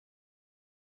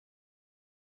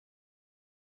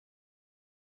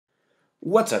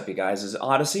What's up, you guys? This is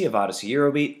Odyssey of Odyssey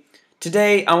Eurobeat.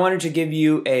 Today, I wanted to give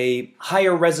you a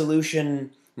higher resolution,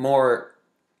 more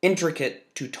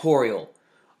intricate tutorial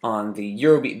on the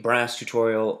Eurobeat Brass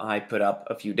tutorial I put up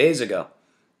a few days ago.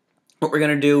 What we're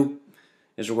going to do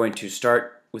is we're going to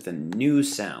start with a new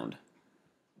sound.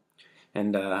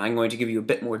 And I'm going to give you a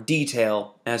bit more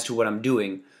detail as to what I'm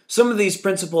doing. Some of these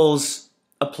principles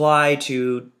apply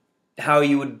to how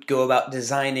you would go about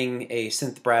designing a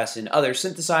synth brass in other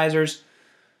synthesizers,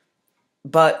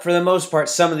 but for the most part,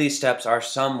 some of these steps are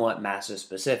somewhat massive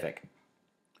specific.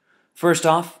 First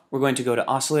off, we're going to go to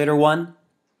Oscillator 1.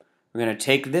 We're going to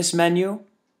take this menu,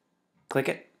 click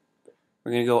it.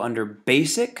 We're going to go under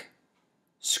Basic,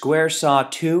 Square Saw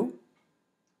 2,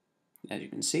 as you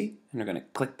can see, and we're going to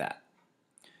click that.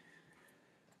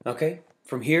 Okay,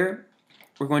 from here,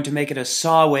 we're going to make it a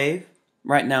saw wave.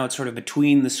 Right now it's sort of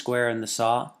between the square and the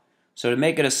saw. So to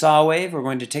make it a saw wave, we're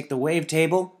going to take the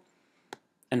wavetable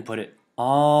and put it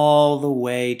all the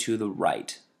way to the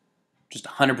right. Just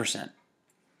 100%.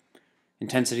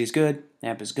 Intensity is good,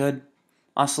 amp is good.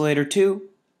 Oscillator 2,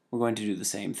 we're going to do the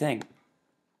same thing.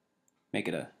 Make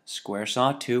it a square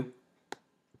saw 2.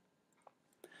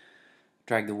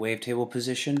 Drag the wavetable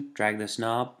position, drag this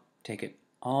knob, take it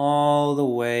all the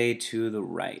way to the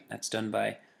right. That's done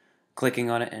by clicking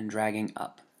on it and dragging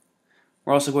up.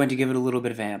 We're also going to give it a little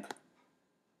bit of amp.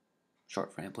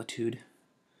 Short for amplitude.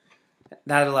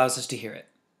 That allows us to hear it.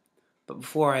 But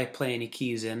before I play any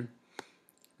keys in,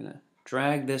 I'm going to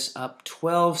drag this up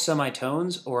 12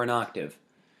 semitones or an octave.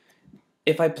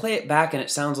 If I play it back and it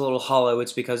sounds a little hollow,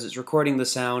 it's because it's recording the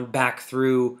sound back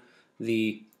through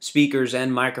the speakers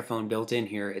and microphone built in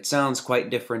here. It sounds quite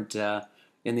different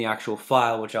in the actual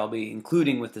file, which I'll be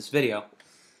including with this video.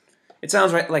 It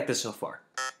sounds right like this so far.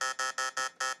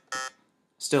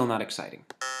 Still not exciting.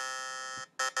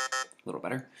 A little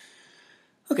better.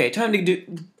 Okay, time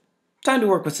to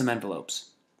work with some envelopes.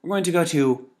 We're going to go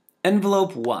to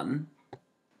envelope 1.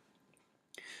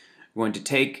 We're going to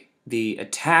take the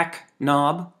attack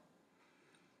knob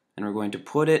and we're going to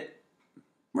put it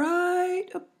right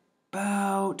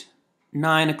about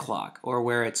 9 o'clock, or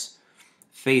where it's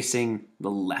facing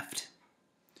the left.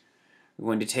 We're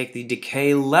going to take the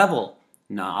decay level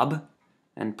knob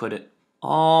and put it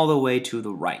all the way to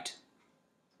the right.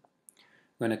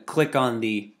 We're going to click on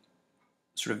the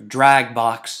sort of drag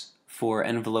box for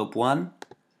envelope 1,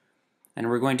 and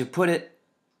we're going to put it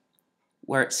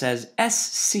where it says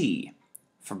SC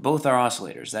for both our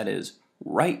oscillators. That is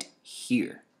right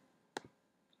here.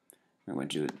 We're going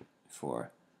to do it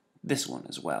for this one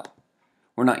as well.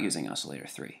 We're not using oscillator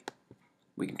 3.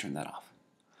 We can turn that off.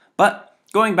 But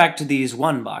going back to these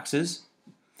 1 boxes,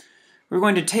 we're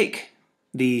going to take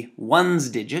the 1's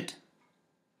digit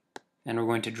and we're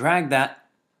going to drag that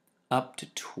up to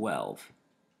 12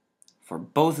 for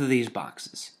both of these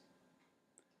boxes.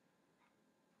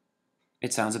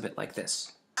 It sounds a bit like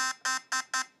this,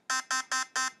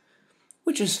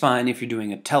 which is fine if you're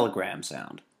doing a telegram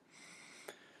sound.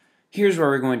 Here's where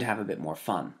we're going to have a bit more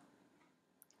fun.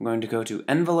 I'm going to go to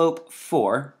envelope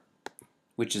 4,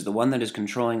 which is the one that is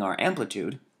controlling our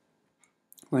amplitude.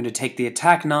 We're going to take the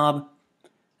attack knob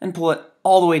and pull it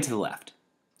all the way to the left.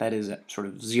 That is sort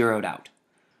of zeroed out.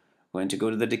 We're going to go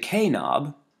to the decay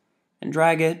knob and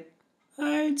drag it,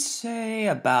 I'd say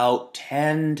about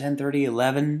 10, 10:30,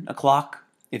 11 o'clock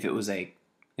if it was a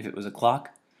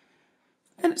clock.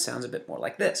 And it sounds a bit more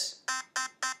like this.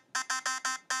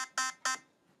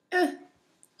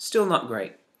 Still not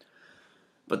great.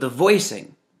 But the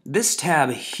voicing, this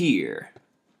tab here,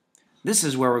 this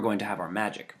is where we're going to have our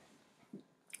magic.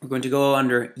 We're going to go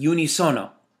under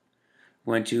unisono.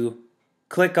 We're going to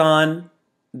click on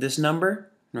this number,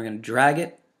 and we're going to drag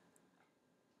it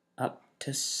up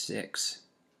to 6.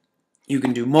 You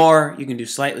can do more, you can do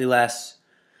slightly less.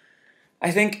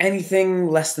 I think anything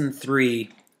less than 3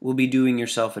 will be doing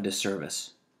yourself a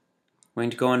disservice. We're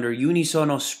going to go under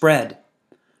unisono spread.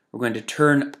 We're going to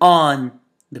turn on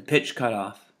the pitch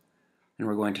cutoff, and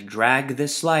we're going to drag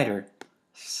this slider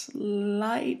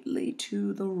slightly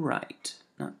to the right.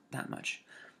 Not that much.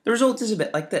 The result is a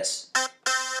bit like this.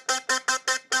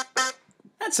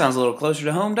 That sounds a little closer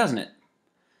to home, doesn't it?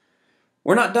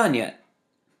 We're not done yet.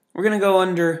 We're going to go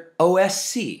under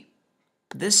OSC,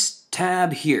 this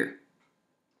tab here,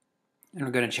 and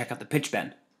we're going to check out the pitch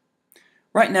bend.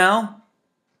 Right now,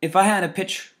 if I had a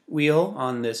pitch wheel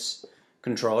on this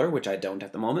controller, which I don't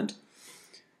at the moment,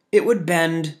 it would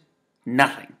bend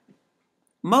nothing.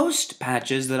 Most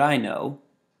patches that I know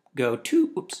go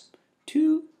two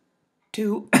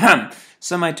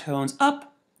semitones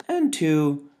up and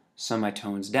 2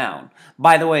 semitones down.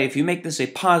 By the way, if you make this a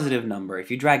positive number,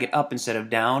 if you drag it up instead of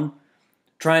down,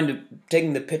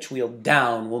 taking the pitch wheel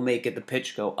down will make the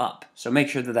pitch go up. So make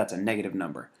sure that that's a negative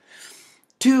number.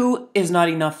 2 is not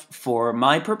enough for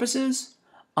my purposes.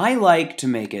 I like to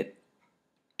make it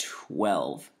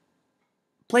 12.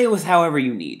 Play with however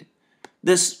you need.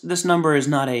 This number is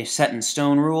not a set in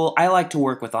stone rule. I like to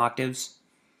work with octaves,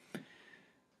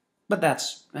 but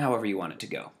that's however you want it to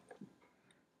go.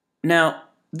 Now,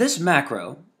 this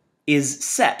macro is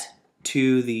set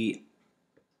to the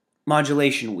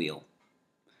modulation wheel.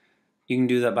 You can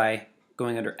do that by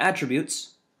going under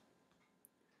Attributes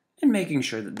and making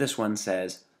sure that this one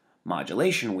says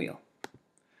Modulation Wheel.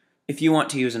 If you want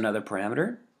to use another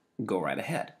parameter, go right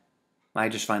ahead. I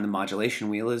just find the modulation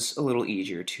wheel is a little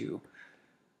easier to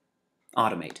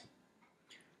automate.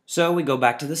 So we go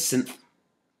back to the synth,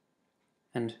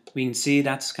 and we can see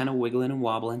that's kind of wiggling and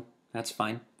wobbling. That's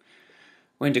fine.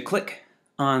 We're going to click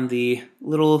on the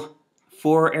little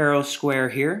 4-arrow square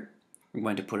here. We're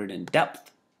going to put it in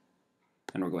depth,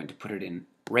 and we're going to put it in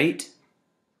rate.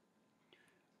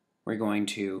 We're going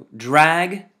to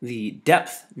drag the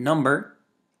depth number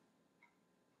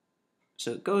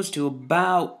so it goes to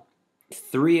about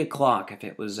 3 o'clock if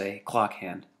it was a clock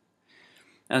hand.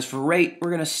 As for rate, we're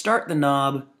going to start the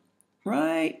knob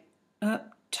right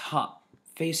up top,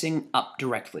 facing up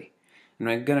directly. And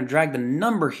I'm going to drag the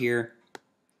number here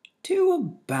to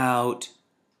about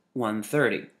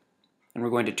 130. And we're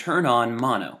going to turn on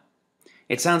mono.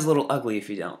 It sounds a little ugly if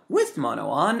you don't. With mono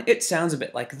on, it sounds a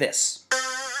bit like this.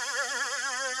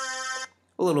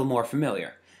 A little more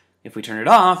familiar. If we turn it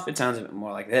off, it sounds a bit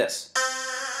more like this.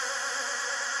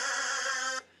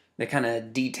 They kind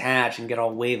of detach and get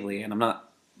all wavy, and I'm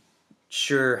not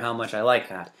sure how much I like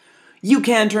that. You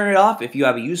can turn it off if you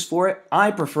have a use for it.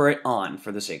 I prefer it on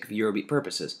for the sake of Eurobeat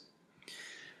purposes.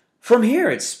 From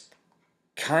here, it's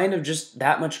kind of just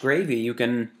that much gravy. You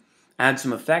can add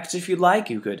some effects if you'd like.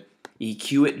 You could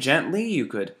EQ it gently. You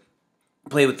could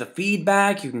play with the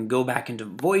feedback. You can go back into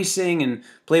voicing and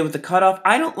play with the cutoff.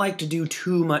 I don't like to do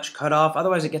too much cutoff,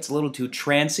 otherwise it gets a little too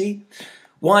trancy.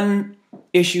 One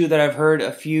issue that I've heard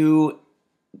a few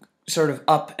sort of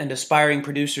up and aspiring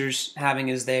producers having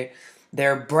is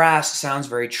their brass sounds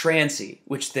very trancy,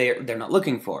 which they're not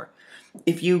looking for.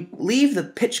 If you leave the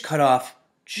pitch cutoff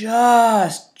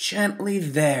just gently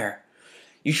there,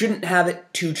 you shouldn't have it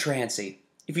too trancy.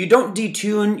 If you don't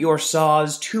detune your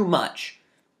saws too much,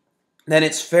 then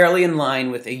it's fairly in line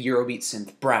with a Eurobeat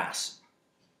synth brass.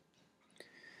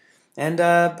 And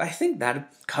I think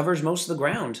that covers most of the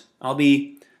ground. I'll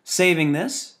be saving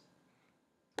this,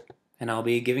 and I'll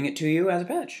be giving it to you as a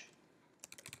patch.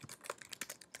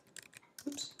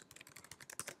 Oops.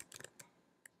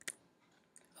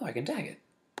 Oh, I can tag it.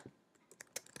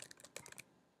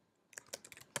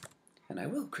 And I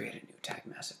will create a new tag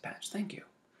massive patch, thank you.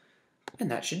 And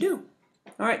that should do.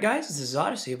 Alright guys, this is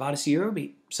Odyssey of Odyssey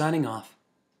Eurobeat, signing off.